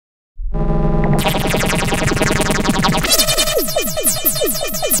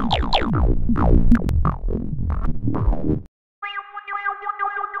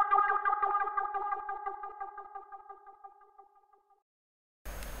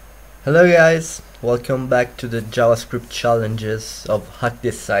Hello guys, welcome back to the JavaScript challenges of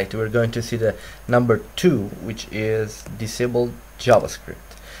HackThisSite. We're going to see the number 2, which is disable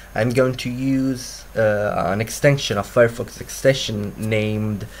JavaScript. I'm going to use an extension, a Firefox extension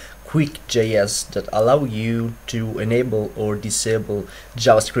named Quick.js that allow you to enable or disable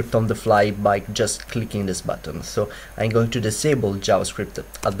JavaScript on the fly by just clicking this button. So I'm going to disable JavaScript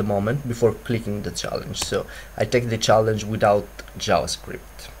at the moment before clicking the challenge. So I take the challenge without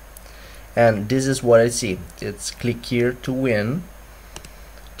JavaScript. And this is what I see. It's click here to win.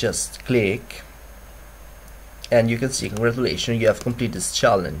 Just click and you can see, congratulations, you have completed this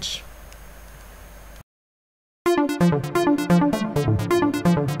challenge.